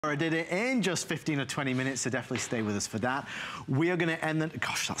I did it in just 15 or 20 minutes, so definitely stay with us for that. We are going to end the...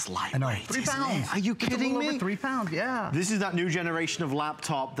 Gosh, that's lightweight. I know. 3 pounds. Are you kidding me? Over 3 pounds, yeah. This is that new generation of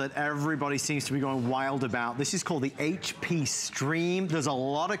laptop that everybody seems to be going wild about. This is called the HP Stream. There's a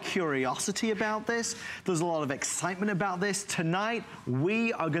lot of curiosity about this. There's a lot of excitement about this. Tonight,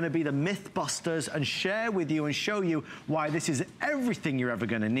 we are going to be the Mythbusters and share with you and show you why this is everything you're ever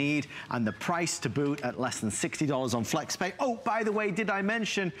going to need, and the price to boot at less than $60 on FlexPay. Oh, by the way, did I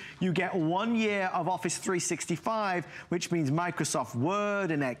mention you get 1 year of Office 365, which means Microsoft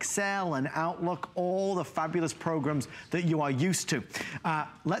Word and Excel and Outlook, all the fabulous programs that you are used to.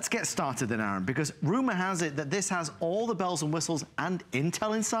 Let's get started then, Aaron, because rumor has it that this has all the bells and whistles and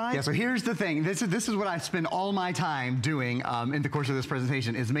Intel inside. Yeah, so here's the thing. This is what I spend all my time doing in the course of this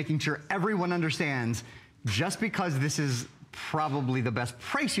presentation, is making sure everyone understands just because this is probably the best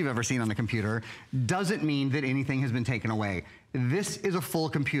price you've ever seen on the computer doesn't mean that anything has been taken away. This is a full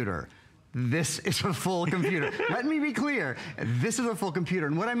computer. This is a full computer. Let me be clear. This is a full computer.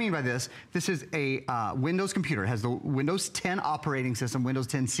 And what I mean by this is a Windows computer. It has the Windows 10 operating system, Windows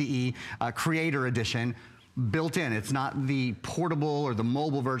 10 CE Creator Edition, built in. It's not the portable or the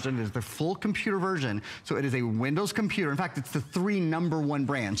mobile version. It is the full computer version. So it is a Windows computer. In fact, it's the #1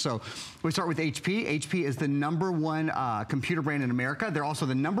 brand. So we start with HP. HP is the #1 computer brand in America. They're also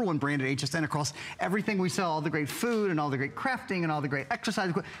the #1 brand at HSN across everything we sell, all the great food and all the great crafting and all the great exercise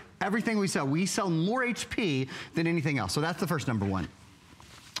equipment. Everything we sell. We sell more HP than anything else. So that's the first #1.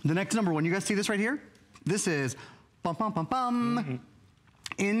 The next #1, you guys see this right here? This is bum, bum, bum, bum. Mm-hmm.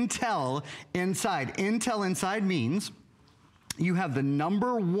 Intel inside. Intel inside means you have the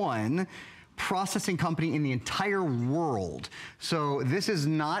 #1 processing company in the entire world. So this is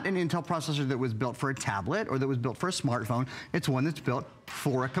not an Intel processor that was built for a tablet or that was built for a smartphone. It's one that's built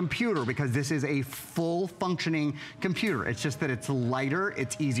for a computer, because this is a full functioning computer. It's just that it's lighter,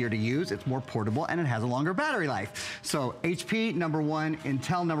 it's easier to use, it's more portable, and it has a longer battery life. So HP #1,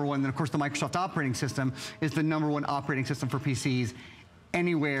 Intel #1, then of course the Microsoft operating system is the #1 operating system for PCs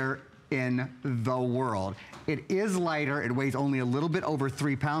anywhere in the world. It is lighter, it weighs only a little bit over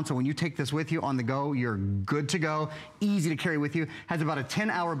 3 pounds, so when you take this with you on the go, you're good to go, easy to carry with you, has about a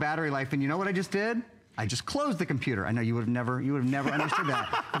 10-hour battery life, and you know what I just did? I just closed the computer. I know you would have never understood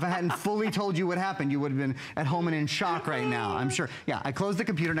that. If I hadn't fully told you what happened, you would have been at home and in shock right now, I'm sure. Yeah, I closed the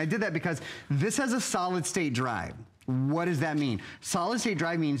computer, and I did that because this has a solid-state drive. What does that mean? Solid-state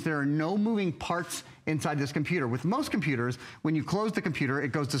drive means there are no moving parts inside this computer. With most computers, when you close the computer,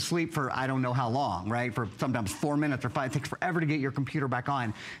 it goes to sleep for I don't know how long, right? For sometimes 4 minutes or 5. It takes forever to get your computer back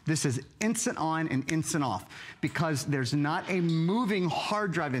on. This is instant on and instant off. Because there's not a moving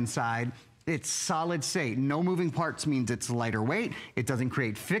hard drive inside, it's solid state. No moving parts means it's lighter weight. It doesn't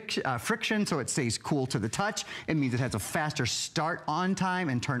create friction, so it stays cool to the touch. It means it has a faster start on time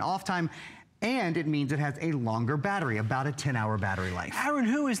and turn off time. And it means it has a longer battery, about a 10-hour battery life. Aaron,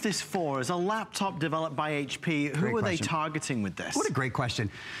 who is this for? As a laptop developed by HP, who are they targeting with this? What a great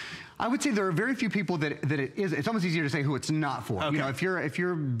question. I would say there are very few people that it is. It's almost easier to say who it's not for. Okay. You know, if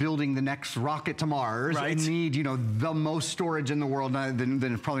you're building the next rocket to Mars and need, you know, the most storage in the world, then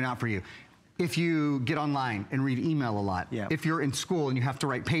it's probably not for you. If you get online and read email a lot, if you're in school and you have to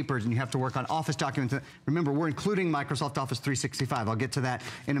write papers and you have to work on office documents, remember, we're including Microsoft Office 365. I'll get to that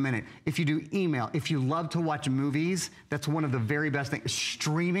in a minute. If you do email, if you love to watch movies, that's one of the very best things.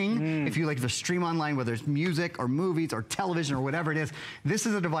 Streaming, if you like to stream online, whether it's music or movies or television or whatever it is, this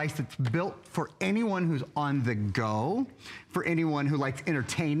is a device that's built for anyone who's on the go, for anyone who likes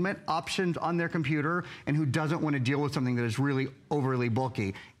entertainment options on their computer and who doesn't want to deal with something that is really overly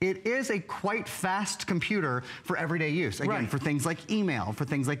bulky. It is a quite fast computer for everyday use. Again, for things like email, for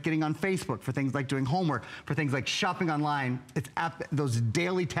things like getting on Facebook, for things like doing homework, for things like shopping online. Those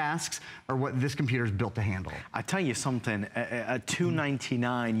daily tasks are what this computer is built to handle. I tell you something, at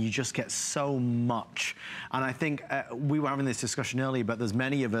 $299, you just get so much. And I think we were having this discussion earlier, but there's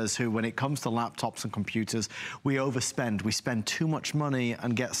many of us who, when it comes to laptops and computers, we overspend. We spend too much money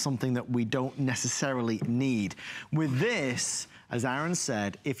and get something that we don't necessarily need. With this, as Aaron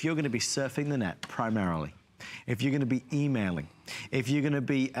said, if you're going to be surfing the net primarily, if you're going to be emailing, if you're going to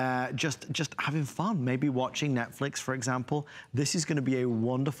be just having fun, maybe watching Netflix, for example, this is going to be a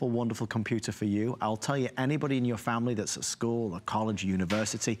wonderful, wonderful computer for you. I'll tell you, anybody in your family that's at school or college or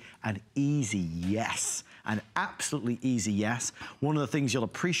university, an easy yes. An absolutely easy yes. One of the things you'll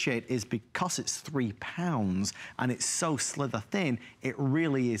appreciate is because it's 3 pounds and it's so slither thin, it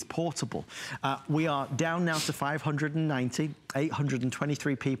really is portable. We are down now to 590.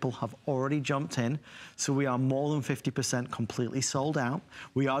 823 people have already jumped in, so we are more than 50% completely completely sold out.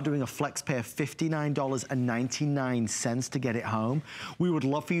 We are doing a flex pay of $59.99 to get it home. We would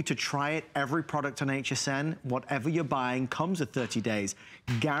love for you to try it. Every product on HSN, whatever you're buying, comes with 30 days.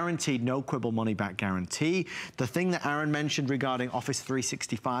 Guaranteed, no quibble money back guarantee. The thing that Aaron mentioned regarding Office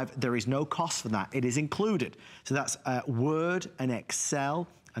 365, there is no cost for that. It is included. So that's Word and Excel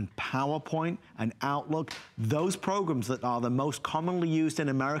and PowerPoint and Outlook. Those programs that are the most commonly used in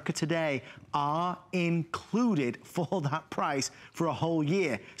America today are included for that price for a whole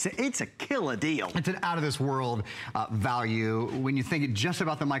year. So it's a killer deal. It's an out of this world value when you think just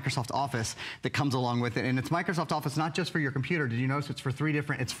about the Microsoft Office that comes along with it. And it's Microsoft Office not just for your computer. Did you notice it's for 3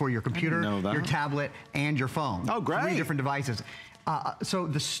 different, it's for your computer, your tablet, and your phone. Oh, great. 3 different devices. So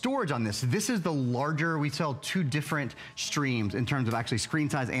the storage on this is the larger, we sell 2 different streams in terms of actually screen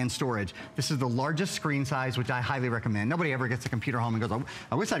size and storage. This is the largest screen size, which I highly recommend. Nobody ever gets a computer home and goes,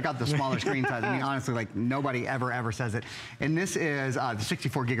 I wish I'd got the smaller screen size. I mean, honestly, like nobody ever says it. And this is the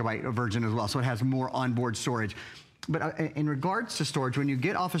 64 gigabyte version as well, so it has more onboard storage. But in regards to storage, when you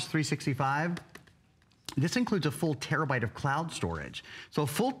get Office 365, this includes a full terabyte of cloud storage. So a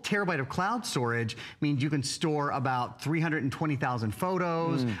full terabyte of cloud storage means you can store about 320,000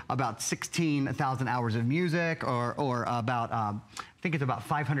 photos, about 16,000 hours of music, or about, I think it's about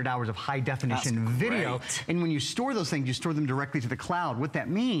 500 hours of high definition video. And when you store those things, you store them directly to the cloud. What that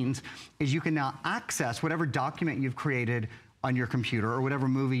means is you can now access whatever document you've created on your computer or whatever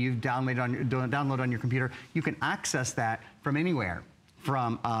movie you've download on your computer. You can access that from anywhere,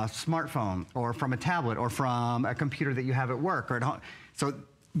 from a smartphone or from a tablet or from a computer that you have at work or at home. So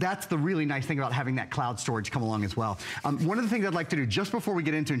that's the really nice thing about having that cloud storage come along as well. One of the things I'd like to do just before we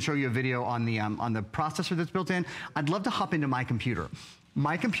get into and show you a video on the processor that's built in, I'd love to hop into my computer.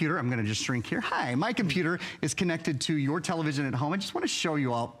 My computer, I'm gonna just shrink here. Hi, my computer is connected to your television at home. I just wanna show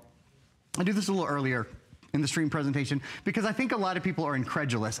you all. I do this a little earlier in the stream presentation because I think a lot of people are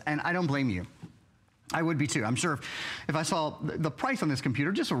incredulous, and I don't blame you. I would be too. I'm sure if I saw the price on this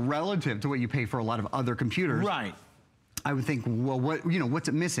computer, just relative to what you pay for a lot of other computers, right, I would think, well, what's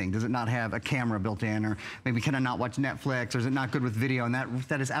it missing? Does it not have a camera built in, or maybe can I not watch Netflix, or is it not good with video? And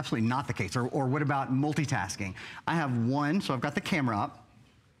that is absolutely not the case. Or what about multitasking? I have one, so I've got the camera up.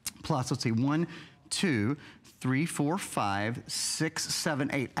 Plus, let's see, 1, 2, 3, 4, 5, 6, 7,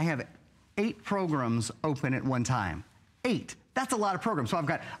 8. I have 8 programs open at one time. 8. That's a lot of programs. So I've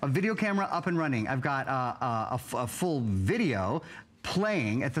got a video camera up and running. I've got a full video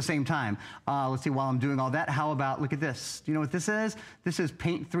playing at the same time. Let's see, while I'm doing all that, how about, look at this. Do you know what this is? This is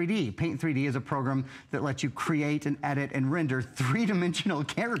Paint 3D. Paint 3D is a program that lets you create and edit and render 3-dimensional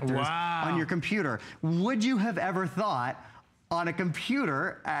characters on your computer. Would you have ever thought on a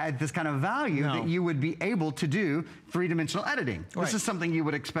computer at this kind of value that you would be able to do 3-dimensional editing? This is something you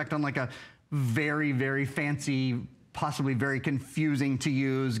would expect on like a very, very fancy, possibly very confusing to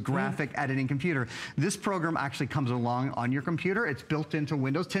use graphic editing computer. This program actually comes along on your computer. It's built into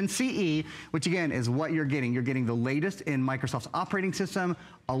Windows 10 CE, which again is what you're getting. You're getting the latest in Microsoft's operating system,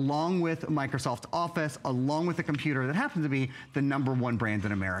 along with Microsoft Office, along with a computer that happens to be the #1 brand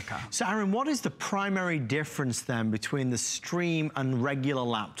in America. So Aaron, what is the primary difference then between the Stream and regular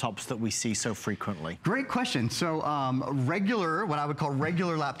laptops that we see so frequently? Great question. So what I would call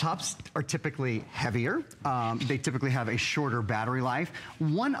regular laptops are typically heavier. They typically have a shorter battery life.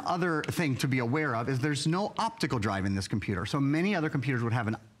 One other thing to be aware of is there's no optical drive in this computer. So many other computers would have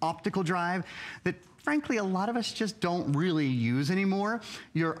an optical drive that frankly, a lot of us just don't really use anymore.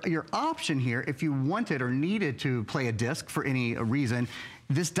 Your option here, if you wanted or needed to play a disc for any reason,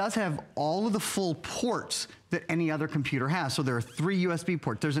 this does have all of the full ports that any other computer has. So there are 3 USB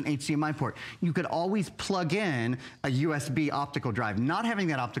ports, there's an HDMI port. You could always plug in a USB optical drive. Not having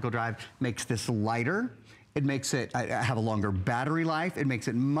that optical drive makes this lighter. It makes it have a longer battery life. It makes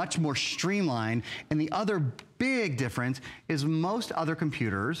it much more streamlined. And the other big difference is most other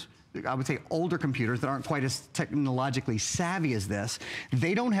computers, I would say older computers that aren't quite as technologically savvy as this,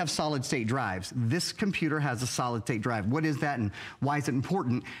 they don't have solid state drives. This computer has a solid state drive. What is that and why is it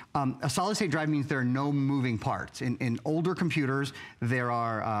important? A solid state drive means there are no moving parts. In older computers, there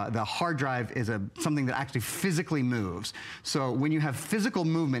are, the hard drive is something that actually physically moves. So when you have physical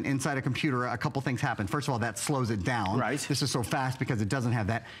movement inside a computer, a couple things happen. First of all, that slows it down. Right. This is so fast because it doesn't have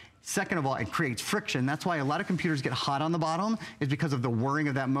that. Second of all, it creates friction. That's why a lot of computers get hot on the bottom, is because of the whirring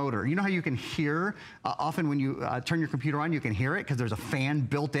of that motor. You know how you can hear, often when you turn your computer on, you can hear it because there's a fan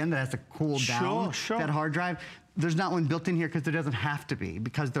built in that has to cool down that hard drive. There's not one built in here because there doesn't have to be,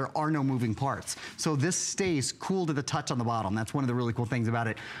 because there are no moving parts. So this stays cool to the touch on the bottom. That's one of the really cool things about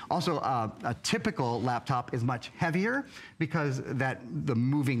it. Also, a typical laptop is much heavier because the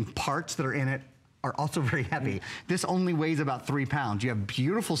moving parts that are in it are also very heavy. This only weighs about 3 pounds. You have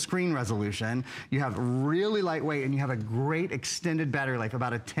beautiful screen resolution, you have really lightweight, and you have a great extended battery life,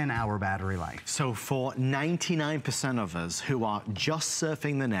 about a 10-hour battery life. So for 99% of us who are just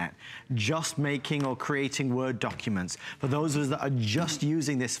surfing the net, just making or creating Word documents, for those of us that are just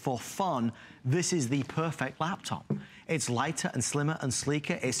using this for fun, this is the perfect laptop. It's lighter and slimmer and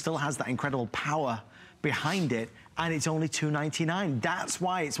sleeker. It still has that incredible power behind it, and it's only $299. That's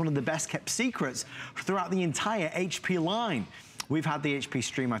why it's one of the best kept secrets throughout the entire HP line. We've had the HP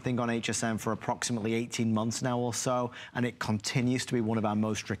Stream, I think, on HSN for approximately 18 months now or so, and it continues to be one of our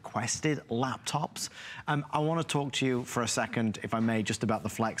most requested laptops. I want to talk to you for a second, if I may, just about the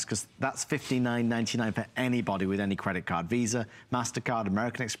Flex, because that's $59.99 for anybody with any credit card. Visa, MasterCard,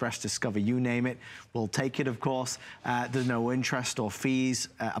 American Express, Discover, you name it. We'll take it, of course. There's no interest or fees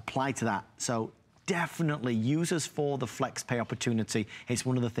applied to that. So definitely use us for the Flex Pay opportunity. It's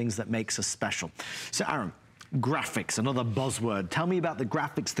one of the things that makes us special. So, Aaron, graphics, another buzzword. Tell me about the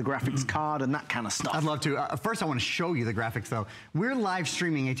graphics card and that kind of stuff. I'd love to. First, I want to show you the graphics, though. We're live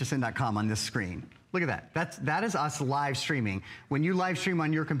streaming hsn.com on this screen. Look at that. That is us live streaming. When you live stream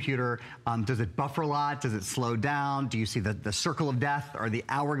on your computer, does it buffer a lot? Does it slow down? Do you see the circle of death or the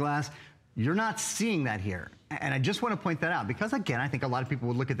hourglass? You're not seeing that here. And I just want to point that out because, again, I think a lot of people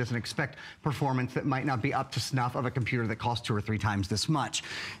would look at this and expect performance that might not be up to snuff of a computer that costs 2 or 3 times this much.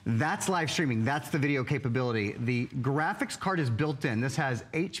 That's live streaming. That's the video capability. The graphics card is built in. This has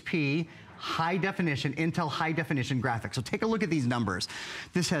HP high definition, Intel high definition graphics. So take a look at these numbers.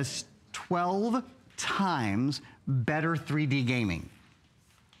 This has 12 times better 3D gaming.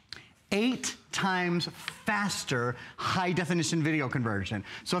 8 times faster high-definition video conversion.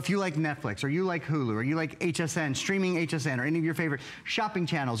 So if you like Netflix, or you like Hulu, or you like HSN, streaming HSN, or any of your favorite shopping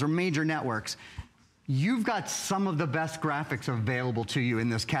channels or major networks, you've got some of the best graphics available to you in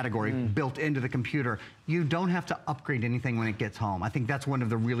this category built into the computer. You don't have to upgrade anything when it gets home. I think that's one of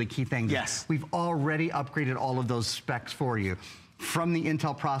the really key things. Yes. We've already upgraded all of those specs for you. From the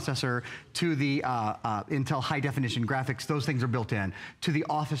Intel processor to the Intel high-definition graphics, those things are built in. To the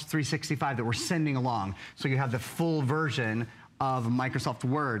Office 365 that we're sending along. So you have the full version of Microsoft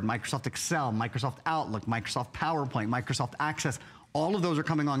Word, Microsoft Excel, Microsoft Outlook, Microsoft PowerPoint, Microsoft Access. All of those are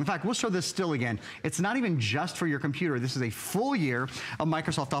coming along. In fact, we'll show this still again. It's not even just for your computer. This is a full year of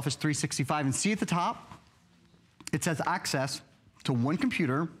Microsoft Office 365. And see at the top, it says access to 1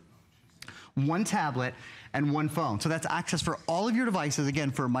 computer, 1 tablet, and 1 phone. So that's access for all of your devices, again,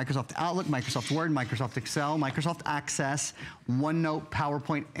 for Microsoft Outlook, Microsoft Word, Microsoft Excel, Microsoft Access, OneNote,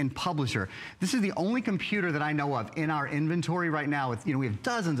 PowerPoint, and Publisher. This is the only computer that I know of in our inventory right now. With, we have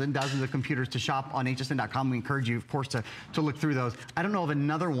dozens and dozens of computers to shop on hsn.com. We encourage you, of course, to look through those. I don't know of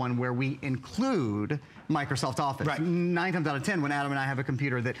another one where we include Microsoft Office. Right. 9 times out of 10, when Adam and I have a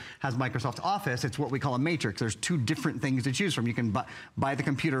computer that has Microsoft Office, it's what we call a matrix. There's 2 different things to choose from. You can buy the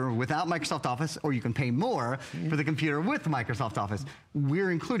computer without Microsoft Office, or you can pay more for the computer with Microsoft Office.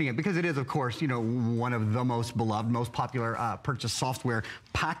 We're including it because it is, of course, one of the most beloved, most popular purchase software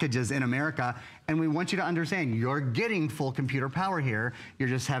packages in America. And we want you to understand you're getting full computer power here. You're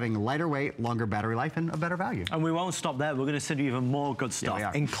just having lighter weight, longer battery life, and a better value. And we won't stop there. We're going to send you even more good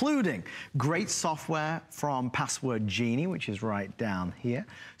stuff, including great software from Password Genie, which is right down here.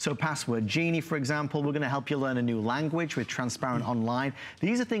 So Password Genie, for example, we're going to help you learn a new language with Transparent Online.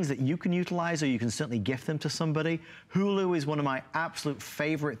 These are things that you can utilize, or you can certainly gift them to somebody. Hulu is one of my absolute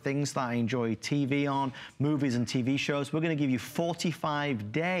favorite things that I enjoy TV on, movies and TV shows. We're going to give you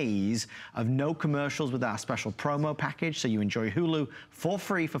 45 days of no commercials with our special promo package, so you enjoy Hulu for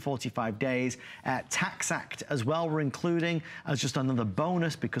free for 45 days. Tax Act as well we're including as just another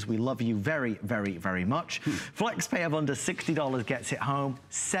bonus because we love you very, very, very much. FlexPay of under $60 gets it home.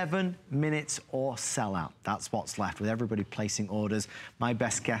 7 minutes or sell out. That's what's left with everybody placing orders. My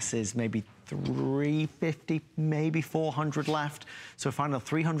best guess is maybe 350, maybe 400 left. So final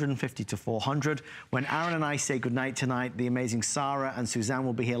 350 to 400. When Aaron and I say goodnight tonight, the amazing Sarah and Suzanne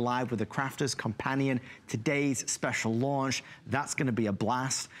will be here live with the Crafters Companion, today's special launch. That's going to be a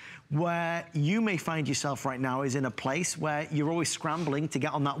blast. Where you may find yourself right now is in a place where you're always scrambling to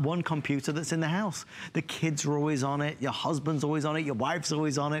get on that one computer that's in the house. The kids are always on it, your husband's always on it, your wife's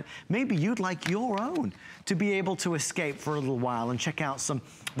always on it. Maybe you'd like your own to be able to escape for a little while and check out some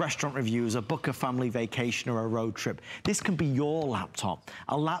restaurant reviews, or book a family vacation or a road trip. This can be your laptop,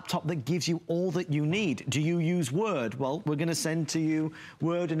 a laptop that gives you all that you need. Do you use Word? Well, we're gonna send to you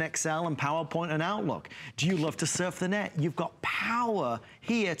Word and Excel and PowerPoint and Outlook. Do you love to surf the net? You've got power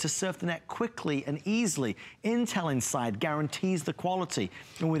here to surf the net quickly and easily. Intel inside guarantees the quality.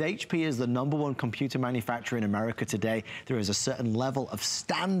 And with HP as the #1 computer manufacturer in America today, there is a certain level of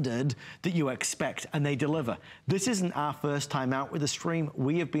standard that you expect, and they deliver. This isn't our first time out with the stream.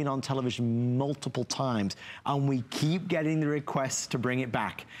 We have been on television multiple times, and we keep getting the requests to bring it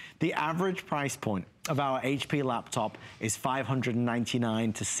back. The average price point of our HP laptop is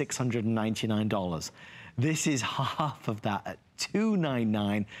 $599 to $699. This is half of that at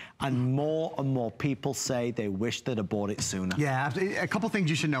 $299, and more people say they wish they'd have bought it sooner. Yeah, a couple things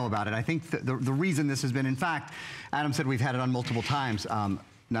you should know about it. I think the reason this has been, in fact, Adam said we've had it on multiple times.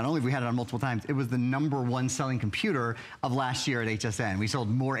 Not only have we had it on multiple times, it was the #1 selling computer of last year at HSN. We sold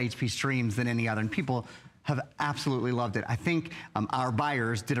more HP streams than any other, and people have absolutely loved it. I think our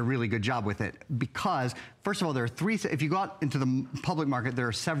buyers did a really good job with it because, first of all, there are three, if you go out into the public market, there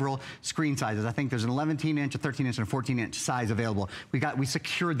are several screen sizes. I think there's an 11-inch, a 13-inch, and a 14-inch size available. We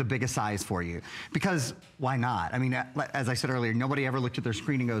secured the biggest size for you because why not? I mean, as I said earlier, nobody ever looked at their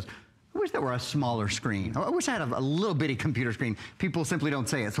screen and goes, I wish there were a smaller screen. I wish I had a little bitty computer screen. People simply don't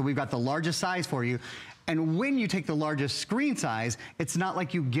say it. So we've got the largest size for you. And when you take the largest screen size, it's not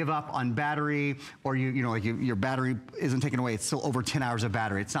like you give up on battery or your battery isn't taken away. It's still over 10 hours of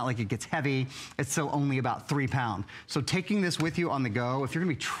battery. It's not like it gets heavy. It's still only about 3 pounds. So taking this with you on the go, if you're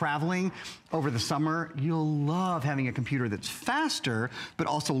gonna be traveling over the summer, you'll love having a computer that's faster, but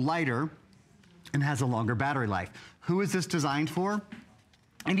also lighter and has a longer battery life. Who is this designed for?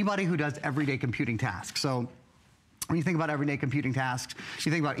 Anybody who does everyday computing tasks. So when you think about everyday computing tasks,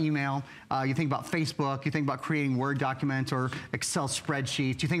 you think about email, you think about Facebook, you think about creating Word documents or Excel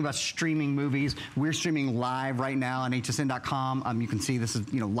spreadsheets, you think about streaming movies. We're streaming live right now on hsn.com. You can see this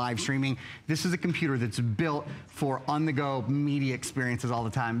is live streaming. This is a computer that's built for on-the-go media experiences all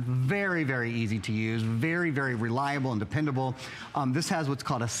the time. Very, very easy to use, very, very reliable and dependable. This has what's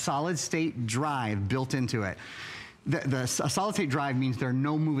called a solid-state drive built into it. A solid-state drive means there are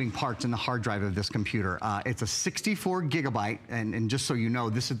no moving parts in the hard drive of this computer. It's a 64 gigabyte, and just so you know,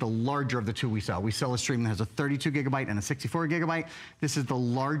 this is the larger of the two we sell. We sell a stream that has a 32 gigabyte and a 64 gigabyte. This is the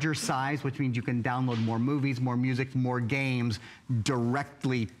larger size, which means you can download more movies, more music, more games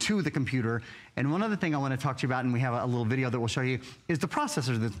directly to the computer. And one other thing I want to talk to you about, and we have a little video that we'll show you, is the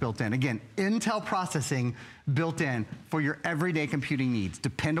processor that's built in. Again, Intel processing built in for your everyday computing needs.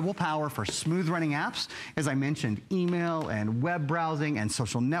 Dependable power for smooth running apps, as I mentioned, email and web browsing and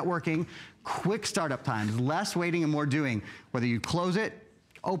social networking. Quick startup times, less waiting and more doing. Whether you close it,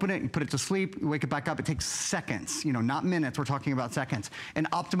 open it, you put it to sleep, you wake it back up, it takes seconds, not minutes, we're talking about seconds. And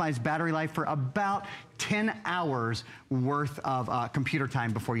optimized battery life for about 10 hours worth of computer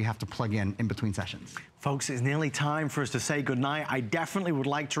time before you have to plug in between sessions. Folks, it's nearly time for us to say goodnight. I definitely would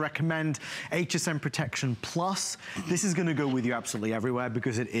like to recommend HSN Protection Plus. This is gonna go with you absolutely everywhere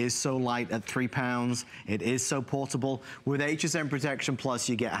because it is so light at 3 pounds. It is so portable. With HSN Protection Plus,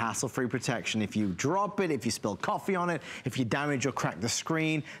 you get hassle-free protection. If you drop it, if you spill coffee on it, if you damage or crack the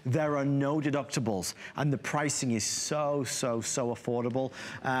screen, there are no deductibles. And the pricing is so affordable.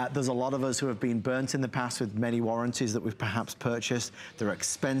 There's a lot of us who have been burnt in the past with many warranties that we've perhaps purchased. They're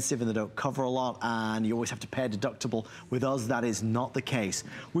expensive and they don't cover a lot, and you always have to pay a deductible. With us, that is not the case.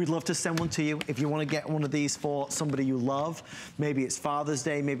 We'd love to send one to you. If you want to get one of these for somebody you love, maybe it's Father's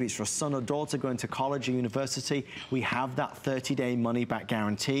Day, maybe it's your son or daughter going to college or university, we have that 30-day money-back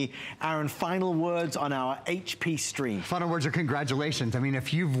guarantee. Aaron, final words on our HP stream. Final words are congratulations. I mean,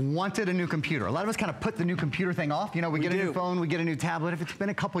 if you've wanted a new computer, a lot of us kind of put the new computer thing off. We get a new phone, we get a new tablet. If it's been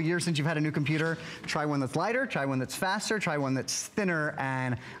a couple years since you've had a new computer, try one that's lighter, try one that's faster, try one that's thinner,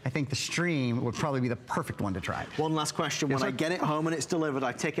 and I think the stream would probably be the perfect one to try. One last question. When I get it home and it's delivered,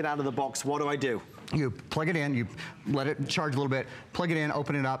 I take it out of the box, what do I do? You plug it in, you let it charge a little bit, plug it in,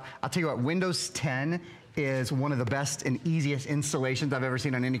 open it up. I'll tell you what, Windows 10 is one of the best and easiest installations I've ever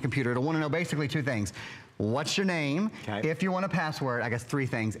seen on any computer. It'll want to know basically 2 things. What's your name? Okay. If you want a password, I guess 3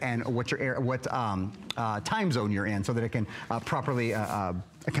 things, and what time zone you're in, so that it can properly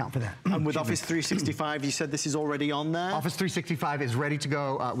account for that. And with Office 365, you said this is already on there? Office 365 is ready to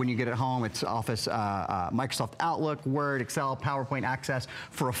go when you get it home. It's Office, Microsoft Outlook, Word, Excel, PowerPoint access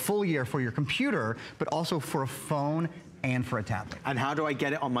for a full year for your computer, but also for a phone and for a tablet. And how do I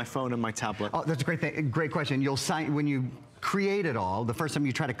get it on my phone and my tablet? Oh, that's a great question. You'll sign when you create it all. The first time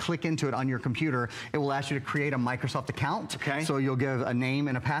you try to click into it on your computer, it will ask you to create a Microsoft account. Okay. So you'll give a name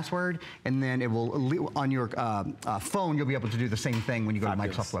and a password, and then it will, on your phone, you'll be able to do the same thing when you go to the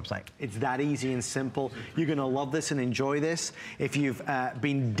Microsoft website. It's that easy and simple. You're gonna love this and enjoy this. If you've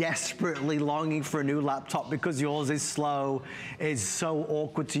been desperately longing for a new laptop because yours is slow, is so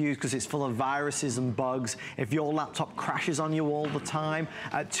awkward to use because it's full of viruses and bugs, if your laptop crashes on you all the time,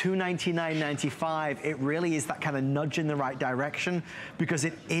 at $299.95, it really is that kind of nudge in the right direction because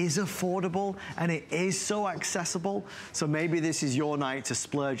it is affordable and it is so accessible. So maybe this is your night to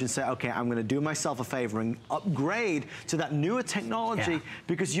splurge and say, okay, I'm gonna do myself a favor and upgrade to that newer technology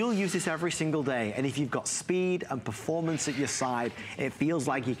because you'll use this every single day. And if you've got speed and performance at your side, it feels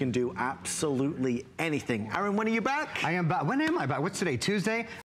like you can do absolutely anything. Aaron, when are you back? I am back. When am I back? What's today? Tuesday?